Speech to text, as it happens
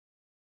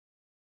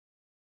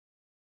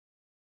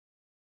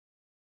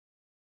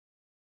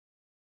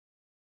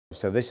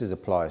So this is a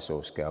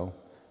Pliosaur skull,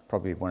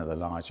 probably one of the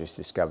largest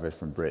discovered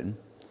from Britain.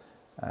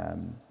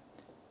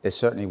 There's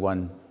certainly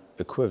one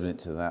equivalent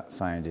to that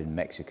found in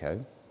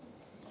Mexico.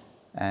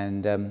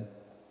 And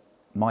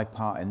my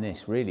part in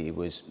this really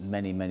was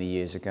many, many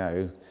years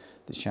ago.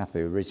 The chap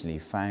who originally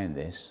found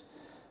this,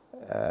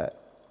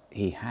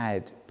 he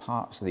had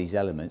parts of these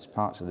elements,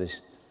 parts of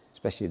this,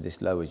 especially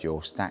this lower jaw,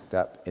 stacked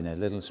up in a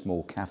little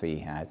small cafe he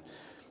had.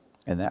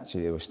 And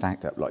actually they were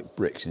stacked up like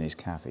bricks in his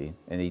cafe.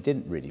 And he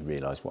didn't really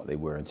realise what they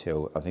were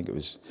until, I think it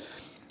was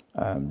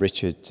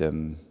Richard,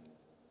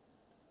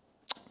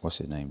 what's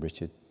his name,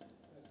 Richard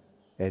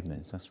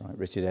Edmonds, that's right,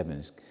 Richard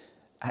Edmonds,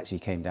 actually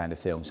came down to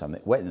film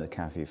something, went into the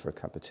cafe for a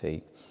cup of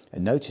tea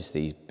and noticed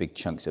these big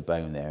chunks of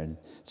bone there and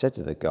said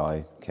to the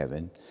guy,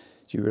 Kevin,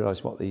 do you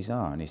realise what these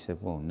are? And he said,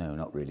 well, no,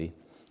 not really.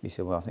 He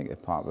said, well, I think they're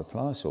part of a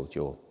pliosaur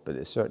jaw, but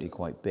they're certainly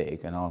quite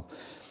big, and I'll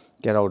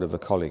get hold of a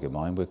colleague of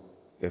mine.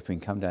 If we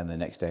can come down the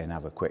next day and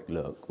have a quick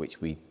look, which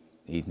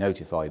he'd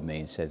notified me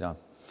and said,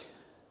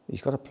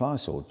 he's got a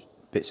pliosaur,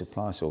 bits of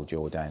pliosaur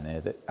jaw down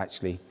there that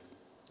actually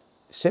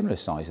similar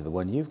size of the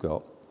one you've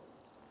got.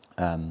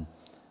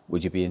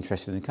 Would you be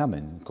interested in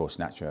coming? Of course,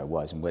 naturally I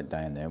was, and went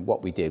down there. And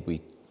what we did,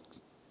 we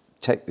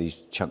take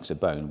these chunks of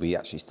bone, we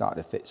actually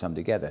started to fit some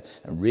together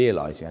and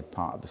realised we had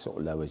part of the sort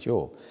of lower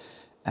jaw.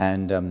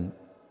 And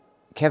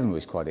Kevin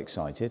was quite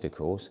excited, of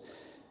course.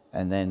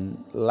 And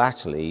then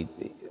latterly,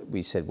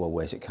 we said, well,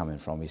 where's it coming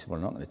from? He said, well,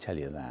 I'm not going to tell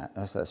you that.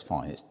 That's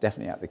fine. It's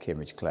definitely out the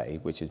Kimmeridge clay,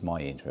 which is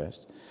my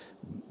interest.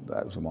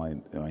 That was my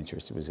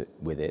interest was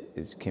with it,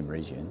 is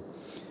Kimmeridgian.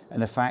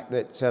 And the fact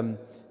that,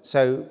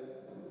 so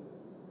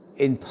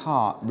in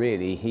part,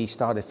 really, he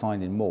started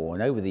finding more.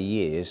 And over the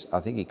years, I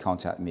think he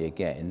contacted me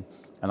again.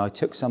 And I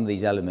took some of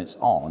these elements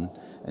on,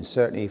 and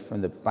certainly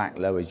from the back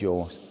lower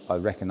jaw, I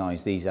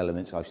recognised these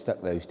elements. I've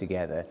stuck those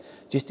together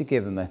just to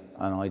give them an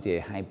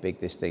idea how big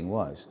this thing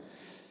was.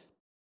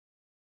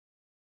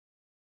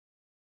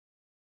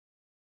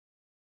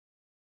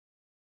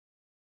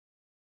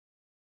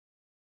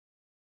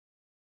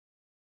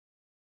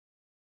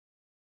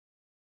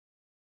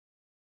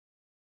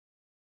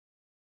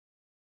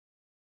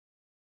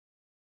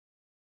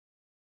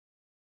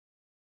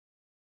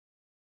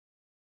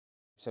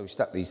 So we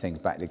stuck these things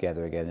back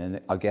together again, and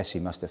I guess he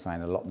must have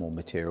found a lot more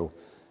material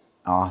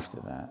after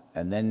that.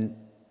 And then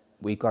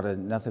we got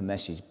another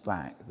message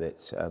back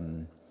that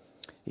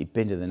he'd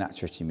been to the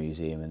Natural History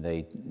Museum, and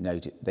they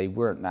noted they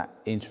weren't that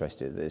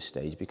interested at this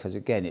stage because,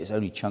 again, it's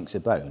only chunks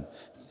of bone.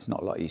 It's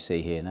not like you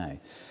see here now.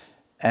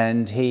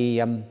 And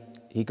he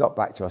got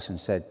back to us and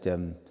said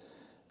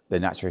the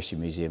Natural History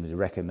Museum had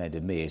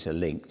recommended me as a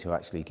link to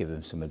actually give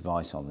him some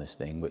advice on this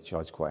thing, which I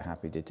was quite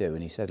happy to do.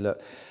 And he said,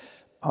 look,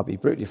 I'll be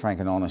brutally frank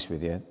and honest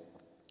with you.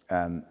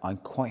 I'm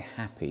quite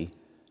happy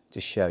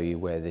to show you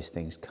where this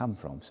thing's come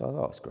from. So I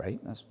thought, that's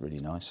great, that's really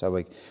nice.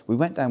 So we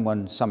went down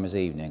one summer's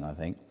evening, I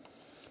think,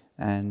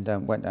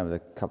 and went down with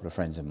a couple of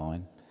friends of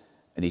mine.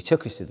 And he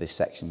took us to this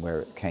section where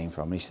it came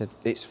from. And he said,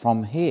 it's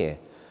from here.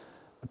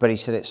 But he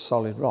said it's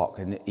solid rock.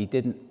 And he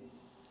didn't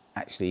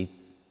actually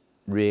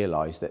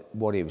realise that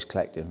what he was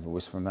collecting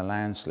was from a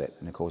landslip.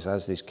 And of course,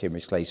 as this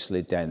Kimmeridge clay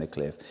slid down the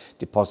cliff,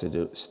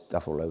 deposited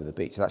stuff all over the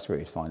beach. So that's where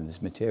he was finding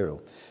this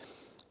material.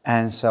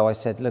 And so I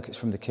said, look, it's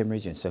from the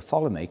Kimmeridgian. So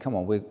follow me, come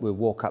on, we'll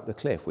walk up the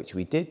cliff, which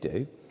we did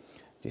do.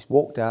 Just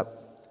walked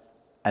up,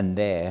 and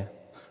there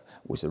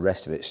was the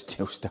rest of it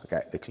still stuck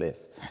out the cliff.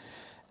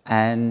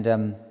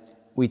 And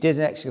we did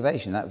an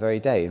excavation that very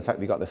day. In fact,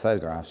 we got the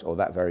photographs, or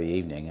that very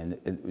evening,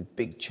 and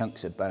big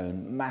chunks of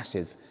bone,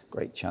 massive,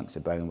 great chunks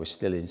of bone were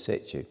still in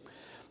situ.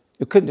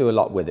 We couldn't do a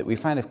lot with it. We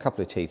found a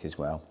couple of teeth as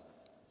well.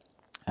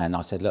 And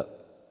I said, look,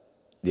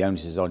 the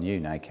onus is on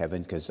you now,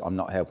 Kevin, because I'm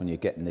not helping you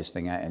getting this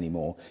thing out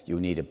anymore. You'll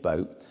need a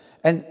boat.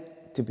 And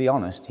to be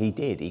honest, he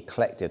did. He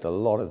collected a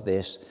lot of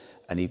this,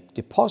 and he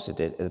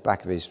deposited it at the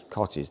back of his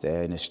cottage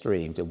there in a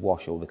stream to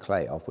wash all the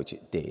clay off, which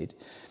it did.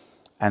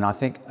 And I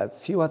think a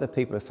few other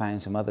people have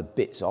found some other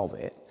bits of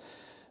it.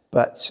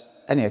 But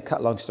anyway,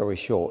 cut long story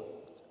short,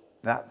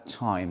 that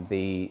time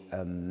the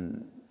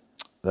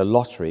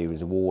lottery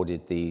was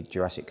awarded the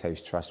Jurassic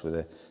Coast Trust with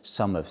a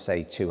sum of,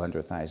 say,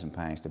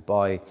 £200,000 to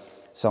buy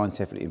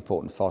scientifically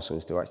important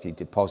fossils to actually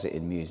deposit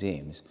in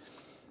museums.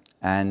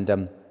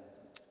 And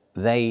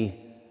they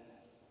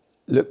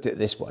looked at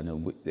this one,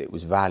 and it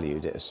was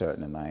valued at a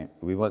certain amount.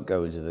 We won't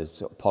go into the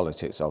sort of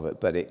politics of it,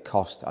 but it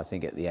cost, I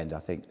think at the end,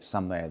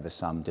 somewhere the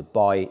sum to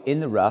buy in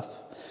the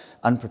rough,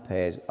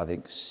 unprepared, I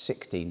think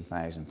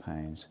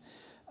 £16,000.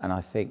 And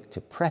I think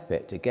to prep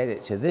it, to get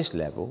it to this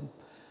level,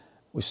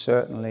 was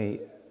certainly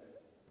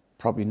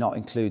probably not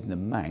including the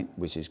mount,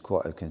 which is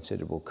quite a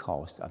considerable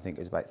cost. I think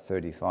it was about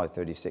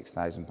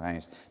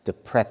 £36,000 to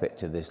prep it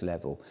to this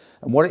level.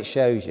 And what it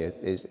shows you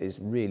is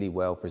really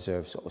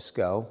well-preserved sort of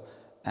skull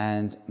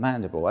and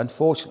mandible.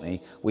 Unfortunately,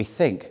 we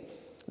think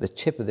the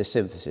tip of the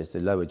symphysis,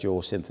 the lower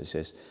jaw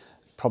symphysis,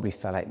 probably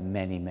fell out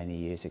many, many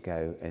years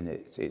ago, and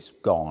it's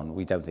gone.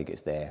 We don't think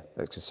it's there.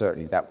 Because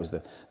certainly that was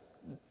the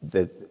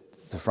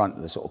front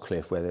of the sort of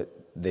cliff where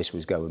this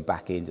was going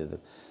back into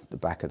the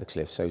back of the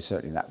cliff. So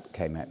certainly that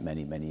came out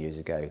many, many years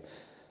ago.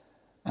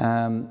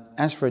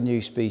 As for a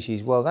new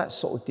species, well, that's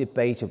sort of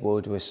debatable.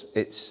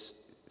 Its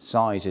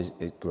size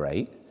is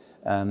great.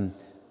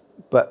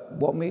 But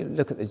when we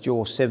look at the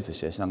jaw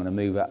symphysis, and I'm going to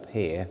move up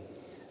here,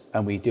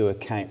 and we do a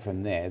count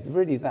from there,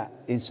 really that,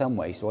 in some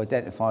ways, to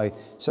identify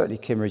certainly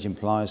Kimmeridge and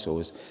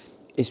Pliosaurs,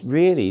 it's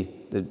really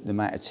the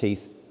amount of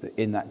teeth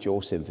in that jaw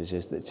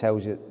symphysis that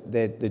tells you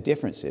the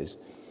differences.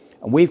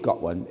 And we've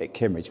got one at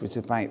Kimmeridge, which is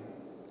about,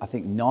 I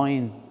think,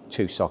 9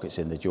 tooth sockets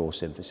in the jaw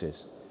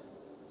symphysis.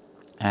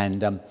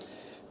 And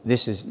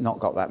this has not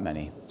got that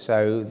many.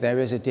 So there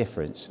is a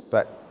difference,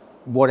 but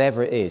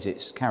whatever it is,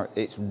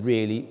 it's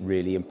really,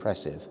 really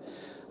impressive.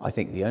 I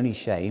think the only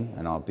shame,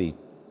 and I'll be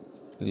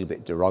a little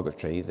bit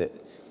derogatory, that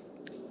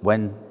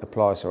when a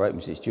Pliosaur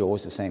opens its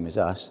jaws, the same as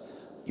us,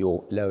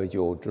 your lower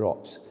jaw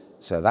drops.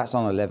 So that's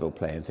on a level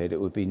playing field.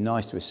 It would be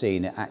nice to have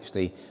seen it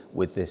actually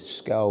with the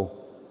skull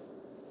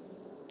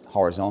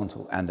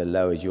horizontal and the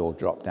lower jaw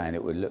drop down.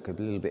 It would look a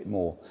little bit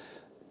more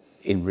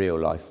in real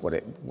life what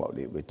it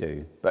would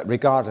do. But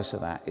regardless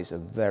of that, it's a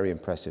very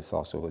impressive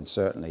fossil, and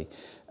certainly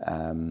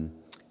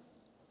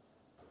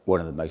one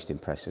of the most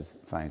impressive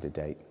found to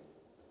date.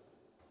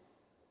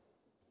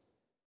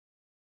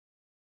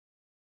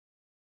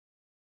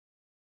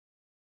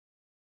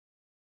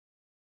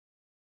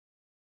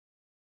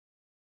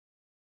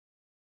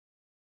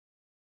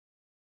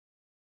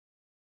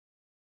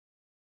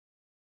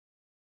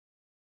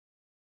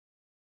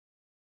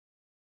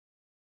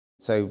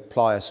 So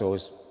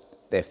Pliosaurs,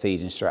 their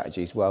feeding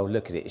strategies, well,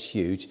 look at it, it's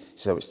huge.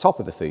 So it's top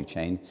of the food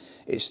chain.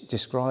 It's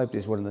described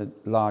as one of the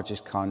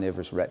largest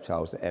carnivorous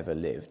reptiles that ever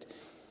lived.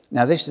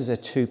 Now, this is a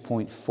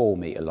 2.4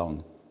 metre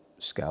long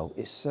skull.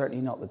 It's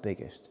certainly not the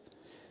biggest.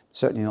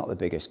 Certainly not the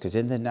biggest, because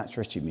in the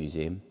Natural History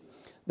Museum,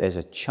 there's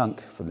a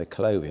chunk from the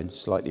Clovian,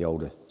 slightly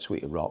older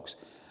suite of rocks,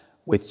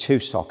 with 2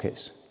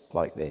 sockets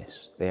like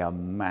this. They are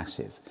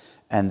massive.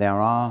 And there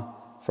are,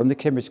 from the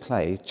Kimmeridge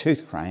clay,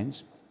 tooth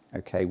crowns,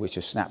 okay, which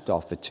are snapped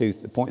off, the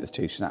point of the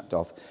tooth snapped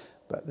off,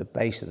 but the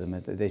base of them are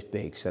this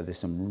big, so there's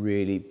some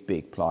really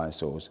big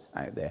Pliosaurs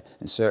out there,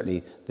 and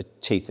certainly the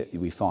teeth that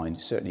we find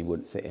certainly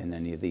wouldn't fit in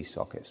any of these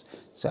sockets.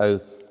 So,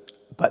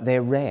 but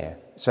they're rare.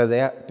 So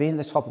they're, being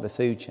the top of the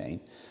food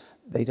chain,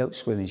 they don't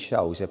swim in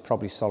shoals, they're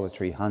probably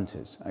solitary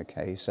hunters,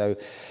 okay? So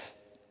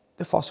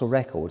the fossil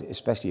record,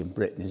 especially in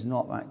Britain, is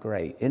not that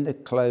great. In the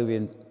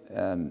Clovian,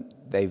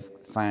 they've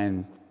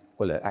found,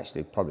 well,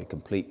 actually probably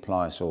complete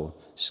Pliosaur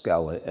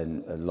skull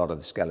and a lot of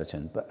the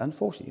skeleton, but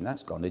unfortunately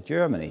that's gone to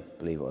Germany,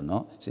 believe it or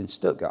not. It's in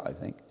Stuttgart, I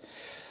think.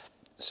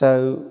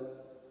 So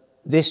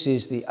this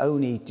is the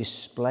only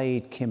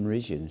displayed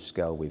Kimmeridgian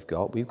skull we've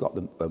got. We've got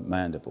the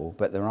mandible,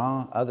 but there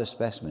are other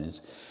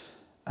specimens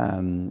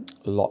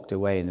locked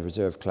away in the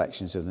reserve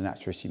collections of the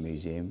Natural History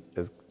Museum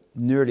of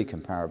nearly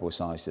comparable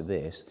size to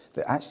this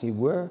that actually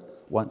were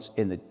once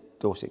in the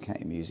Dorset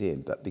County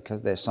Museum, but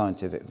because of their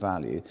scientific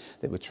value,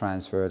 they were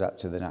transferred up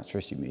to the Natural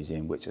History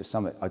Museum, which is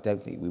something I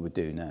don't think we would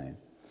do now.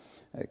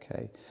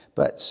 Okay,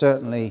 but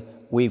certainly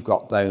we've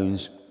got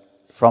bones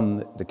from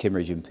the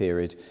Kimmeridgian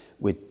period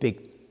with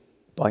big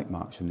bite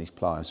marks from these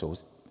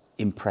Pliosaurs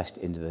impressed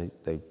into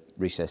the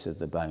recess of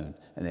the bone,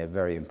 and they're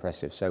very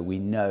impressive. So we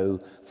know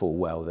full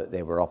well that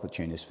they were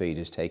opportunist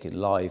feeders taken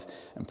live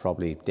and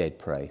probably dead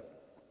prey.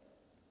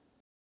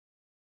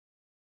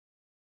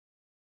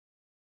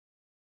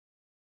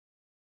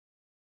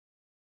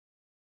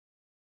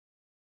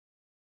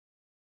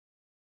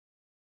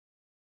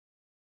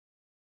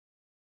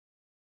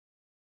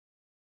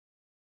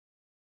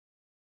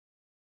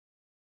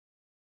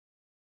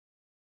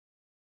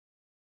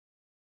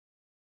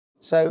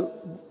 So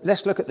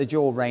let's look at the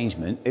jaw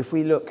arrangement. If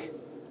we look,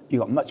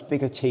 you've got much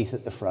bigger teeth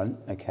at the front,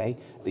 okay?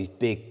 These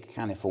big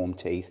caniform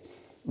teeth,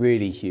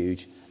 really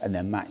huge, and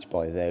they're matched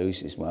by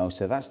those as well.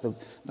 So that's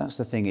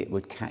the thing it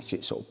would catch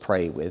its sort of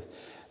prey with.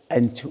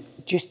 And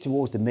just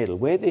towards the middle,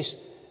 where this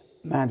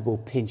mandible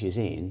pinches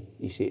in,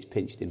 you see it's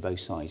pinched in both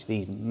sides.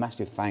 These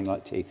massive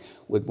fang-like teeth,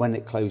 would, when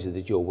it closes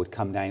the jaw, would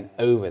come down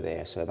over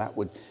there. So that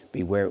would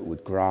be where it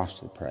would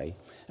grasp the prey.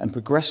 And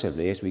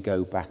progressively, as we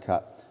go back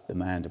up the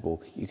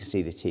mandible, you can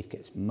see the teeth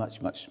gets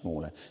much, much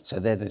smaller. So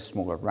they're the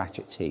smaller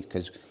ratchet teeth,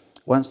 because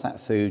once that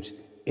food's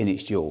in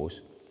its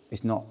jaws,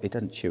 it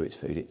doesn't chew its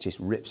food, it just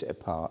rips it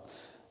apart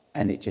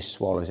and it just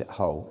swallows it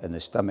whole. And the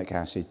stomach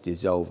acids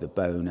dissolve the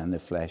bone and the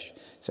flesh.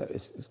 So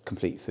it's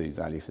complete food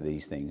value for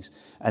these things.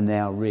 And they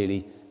are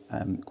really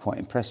quite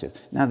impressive.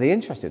 Now, the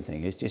interesting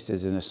thing is, just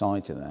as an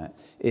aside to that,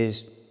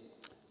 is,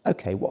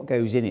 okay, what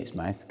goes in its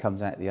mouth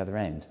comes out the other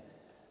end.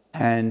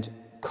 And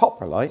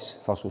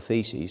coprolites, fossil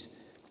feces,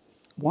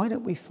 why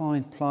don't we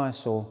find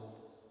Pliosaur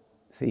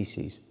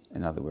feces,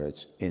 in other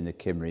words, in the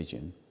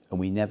Kimmeridgian? And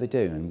we never do.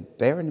 And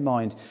bear in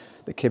mind,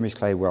 the Kimmeridge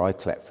clay where I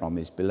collect from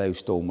is below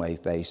storm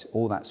wave base,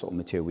 all that sort of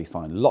material we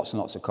find. Lots and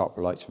lots of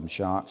coprolites from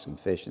sharks and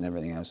fish and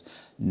everything else.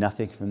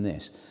 Nothing from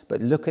this.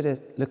 But look at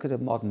a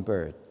modern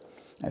bird,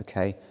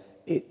 okay?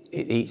 It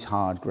eats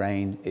hard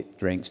grain, it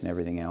drinks and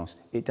everything else.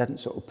 It doesn't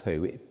sort of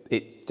poo,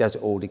 it does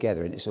it all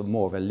together, and it's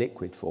more of a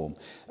liquid form.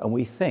 And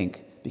we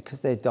think, because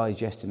they're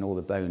digesting all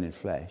the bone and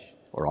flesh,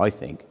 or I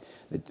think,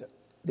 that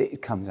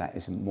it comes out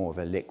as more of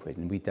a liquid,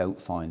 and we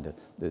don't find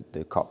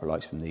the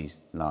coprolites from these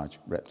large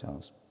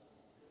reptiles.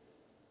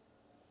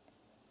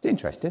 It's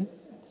interesting.